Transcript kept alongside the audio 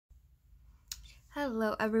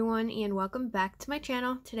Hello everyone and welcome back to my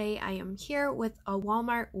channel. Today I am here with a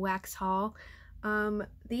Walmart wax haul.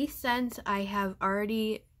 These scents I have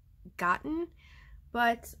already gotten,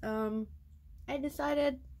 but I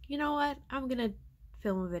decided, you know what, I'm gonna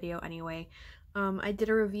film a video anyway. I did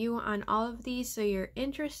a review on all of these, so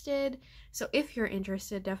if you're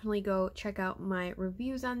interested, definitely go check out my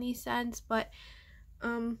reviews on these scents, but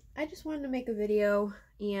I just wanted to make a video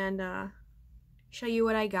and show you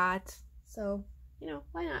what I got, so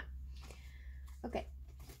why not? Okay,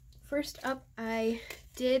 first up, I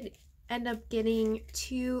did end up getting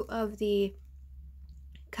 2 of the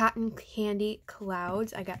cotton candy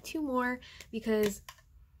clouds. I got 2 more because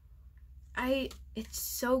it's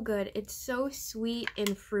so good. It's so sweet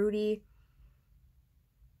and fruity.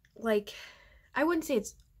 Like, I wouldn't say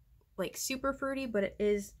it's like super fruity, but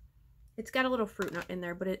it's got a little fruit nut in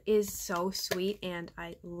there, but it is so sweet and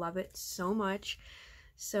I love it so much.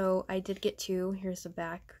 So I did get 2. Here's the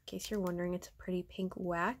back, in case you're wondering. It's a pretty pink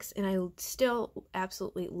wax, and I still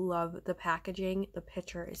absolutely love the packaging. The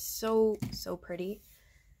picture is so pretty.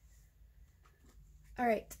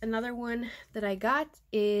 Alright, another one that I got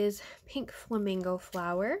is pink flamingo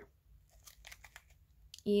flower.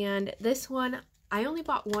 And this one, I only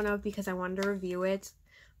bought 1 of because I wanted to review it.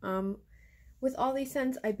 With all these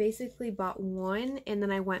scents, I basically bought 1, and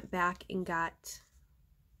then I went back and got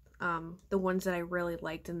the ones that I really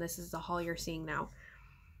liked, and this is the haul you're seeing now.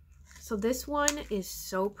 So this one is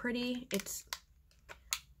so pretty. It's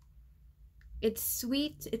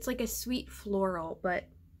sweet. It's like a sweet floral, but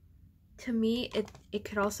to me it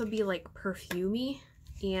could also be like perfumey,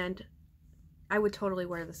 and I would totally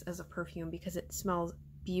wear this as a perfume because it smells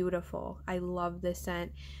beautiful. I love this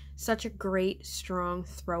scent. Such a great strong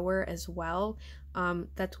thrower as well.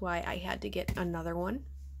 That's why I had to get another one.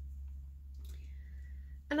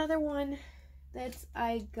 Another one that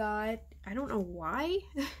I got, I don't know why,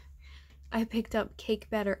 I picked up cake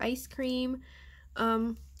batter ice cream.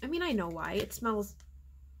 I mean, I know why. It smells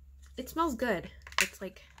good. It's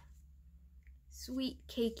like sweet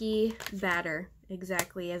cakey batter,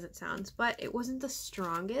 exactly as it sounds, but it wasn't the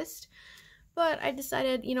strongest. But I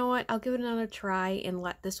decided, you know what, I'll give it another try and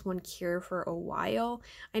let this one cure for a while.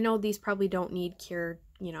 I know these probably don't need cured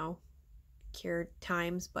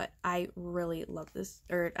times, but I really love this,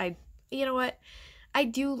 you know what, I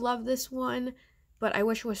do love this one, but I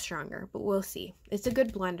wish it was stronger, but we'll see. It's a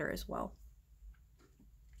good blender as well.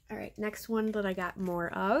 Alright, next one that I got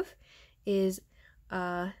more of is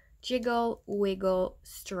Jiggle Wiggle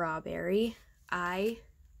Strawberry. I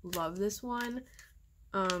love this one.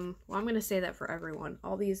 Well, I'm gonna say that for everyone.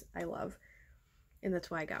 All these I love, and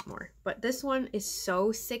that's why I got more. But this one is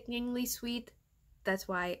so sickeningly sweet. That's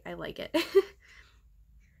why I like it.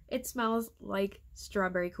 It smells like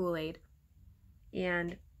strawberry Kool-Aid,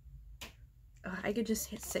 and I could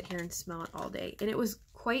just sit here and smell it all day. And it was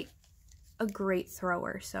quite a great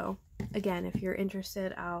thrower. So again, if you're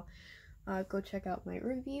interested, I'll go check out my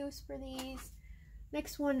reviews for these.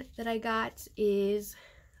 Next one that I got is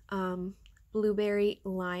Blueberry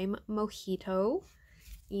Lime Mojito,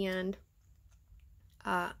 and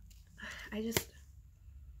I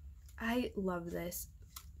love this.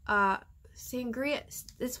 Sangria,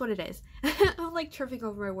 that's what it is. I'm like tripping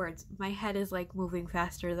over my words. My head is like moving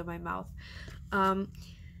faster than my mouth.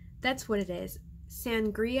 That's what it is.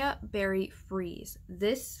 Sangria Berry Freeze.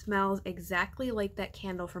 This smells exactly like that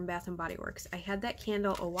candle from Bath & Body Works. I had that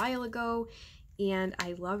candle a while ago and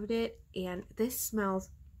I loved it, and this smells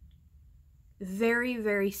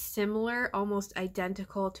very similar, almost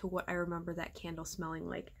identical to what I remember that candle smelling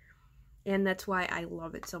like. And that's why I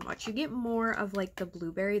love it so much. You get more of like the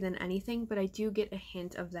blueberry than anything, but I do get a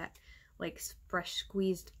hint of that like fresh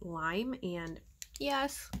squeezed lime, and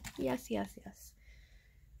yes.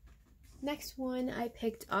 Next one I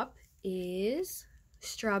picked up is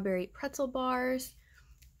Strawberry Pretzel Bars,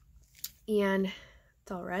 and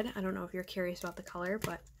it's all red. I don't know if you're curious about the color,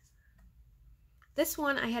 but this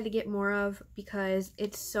one I had to get more of because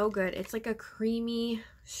it's so good. It's like a creamy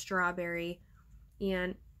strawberry,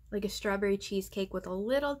 and like a strawberry cheesecake with a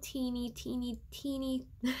little teeny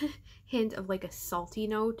hint of like a salty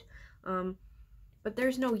note. But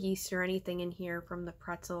there's no yeast or anything in here from the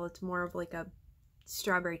pretzel. It's more of like a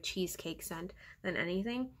strawberry cheesecake scent than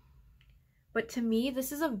anything. But to me,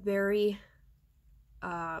 this is a very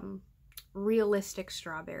realistic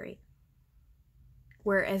strawberry,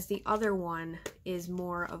 whereas the other one is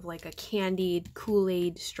more of like a candied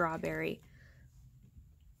Kool-Aid strawberry.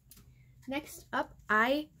 Next up,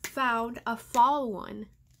 I found a fall one,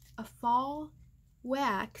 a fall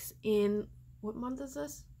wax in, what month is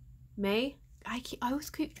this? May? I always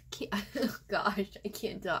keep, oh gosh, I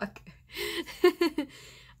can't talk.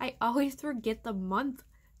 I always forget the month.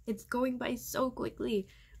 It's going by so quickly.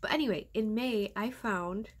 But anyway, in May, I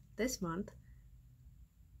found this month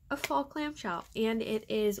a fall clamshell, and it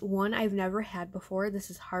is one I've never had before. This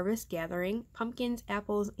is Harvest Gathering, pumpkins,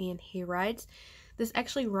 apples, and hayrides. This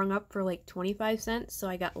actually rung up for like 25 cents, so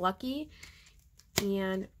I got lucky.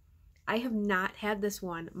 And I have not had this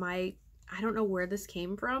one. I don't know where this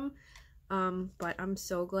came from, but I'm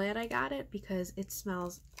so glad I got it because it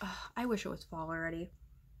smells, I wish it was fall already.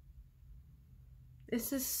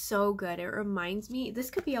 This is so good. It reminds me, this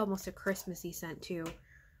could be almost a Christmassy scent too.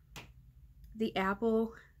 The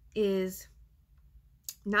apple is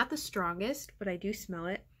not the strongest, but I do smell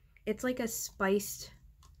it. It's like a spiced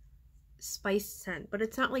scent, but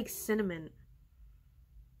it's not like cinnamon.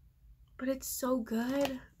 But it's so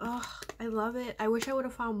good. Oh, I love it. I wish I would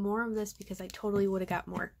have found more of this because I totally would have got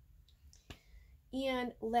more.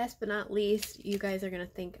 And last but not least, you guys are going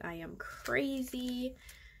to think I am crazy.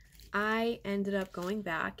 I ended up going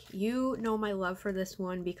back. You know my love for this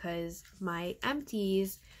one because my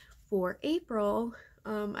empties for April,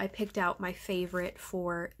 I picked out my favorite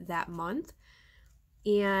for that month.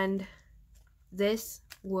 And this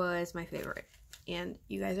was my favorite. And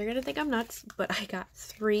you guys are going to think I'm nuts, but I got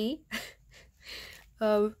 3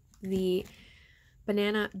 of the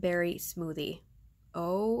banana berry smoothie.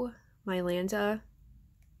 Oh, my Lanta,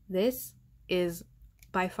 this is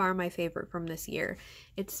by far my favorite from this year.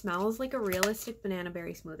 It smells like a realistic banana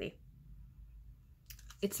berry smoothie.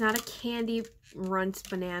 It's not a candy runts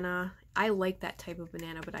banana. I like that type of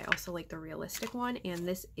banana, but I also like the realistic one, and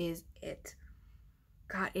this is it.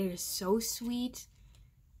 God, it is so sweet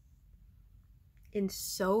and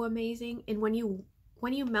so amazing. And when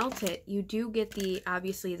you melt it, you do get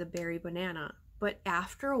obviously the berry banana, but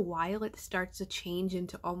after a while it starts to change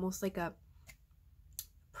into almost like a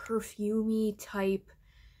perfumey type,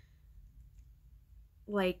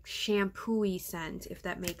 like shampoo-y scent, if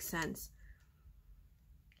that makes sense.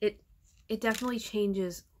 It definitely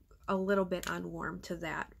changes a little bit on warm to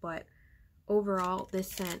that, but overall this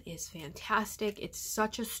scent is fantastic. It's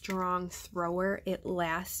such a strong thrower. It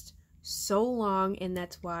lasts so long, and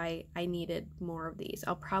that's why I needed more of these.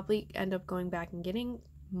 I'll probably end up going back and getting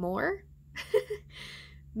more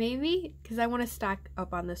maybe, because I want to stock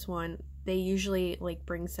up on this one. They usually like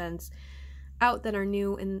bring scents out that are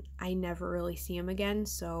new and I never really see them again,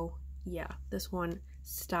 so yeah, this one,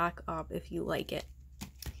 stock up if you like it.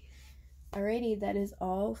 Alrighty, that is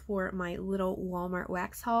all for my little Walmart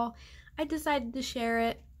wax haul. I decided to share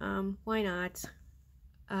it. Why not?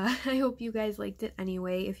 I hope you guys liked it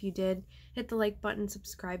anyway. If you did, hit the like button,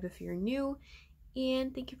 subscribe if you're new,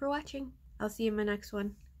 and thank you for watching. I'll see you in my next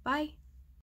one. Bye!